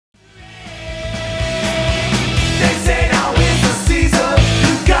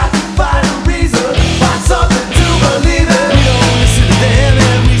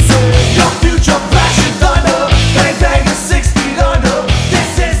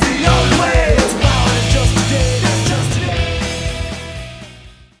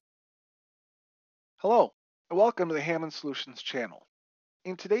Welcome to the Hammond Solutions channel.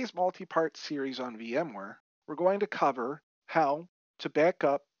 In today's multi-part series on VMware, we're going to cover how to back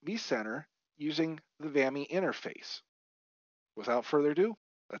up vCenter using the VAMI interface. Without further ado,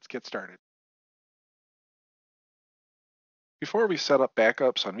 let's get started. Before we set up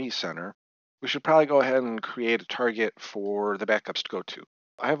backups on vCenter, we should probably go ahead and create a target for the backups to go to.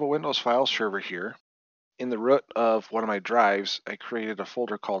 I have a Windows file server here. In the root of one of my drives, I created a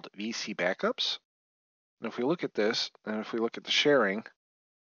folder called VC Backups. And if we look at this, and if we look at the sharing,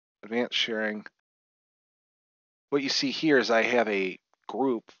 advanced sharing, what you see here is I have a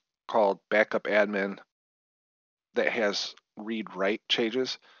group called Backup Admin that has read-write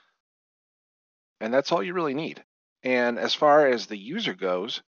changes, and that's all you really need. And as far as the user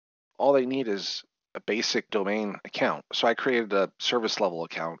goes, all they need is a basic domain account. So I created a service level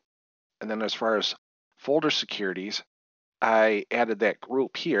account, and then as far as folder securities, I added that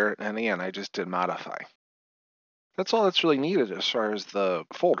group here, and again, I just did modify. That's all that's really needed as far as the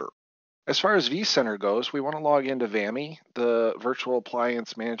folder. As far as vCenter goes, we want to log into VAMI, the Virtual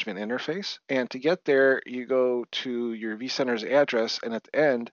Appliance Management Interface. And to get there, you go to your vCenter's address, and at the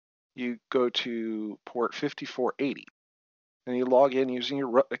end, you go to port 5480. And you log in using your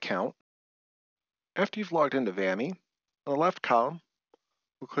root account. After you've logged into VAMI, on the left column,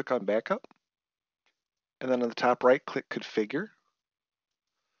 we'll click on Backup. And then on the top right, click Configure.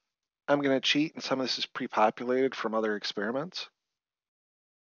 I'm going to cheat, and some of this is pre-populated from other experiments.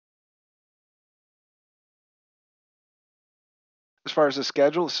 As far as the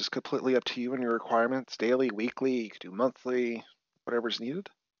schedule, this is completely up to you and your requirements. Daily, weekly, you can do monthly, whatever's needed.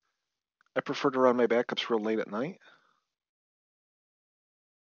 I prefer to run my backups real late at night.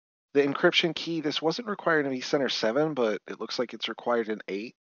 The encryption key, this wasn't required in vCenter 7, but it looks like it's required in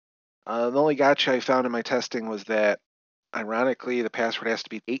 8. The only gotcha I found in my testing was that, ironically, the password has to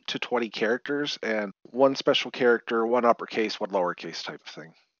be 8 to 20 characters, and one special character, one uppercase, one lowercase type of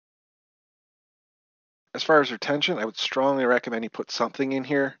thing. As far as retention, I would strongly recommend you put something in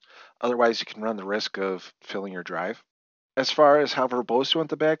here. Otherwise, you can run the risk of filling your drive. As far as how verbose you want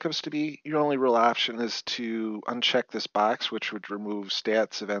the backups to be, your only real option is to uncheck this box, which would remove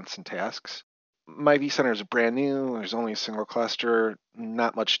stats, events, and tasks. My vCenter is brand new. There's only a single cluster,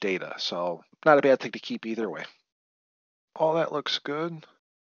 not much data, so not a bad thing to keep either way. All that looks good.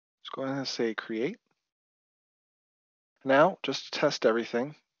 Let's go ahead and say create. Now, just to test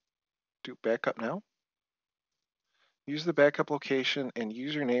everything, do backup now. Use the backup location and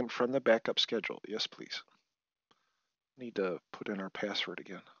username from the backup schedule. Yes, please. Need to put in our password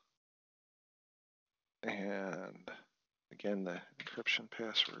again. And again, the encryption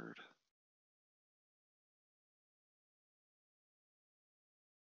password.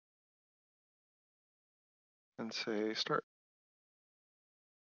 And say start.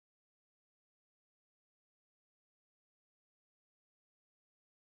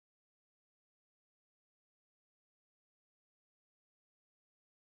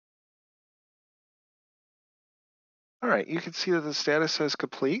 All right, you can see that the status says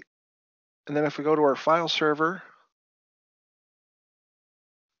complete. And then if we go to our file server,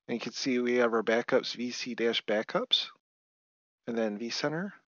 and you can see we have our backups, vc-backups, and then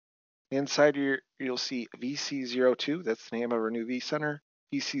vCenter. Inside here, you'll see vc02, that's the name of our new vCenter.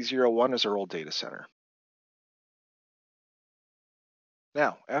 vc01 is our old data center.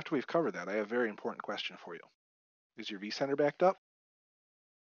 Now, after we've covered that, I have a very important question for you. Is your vCenter backed up?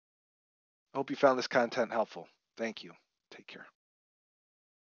 I hope you found this content helpful. Thank you. Take care.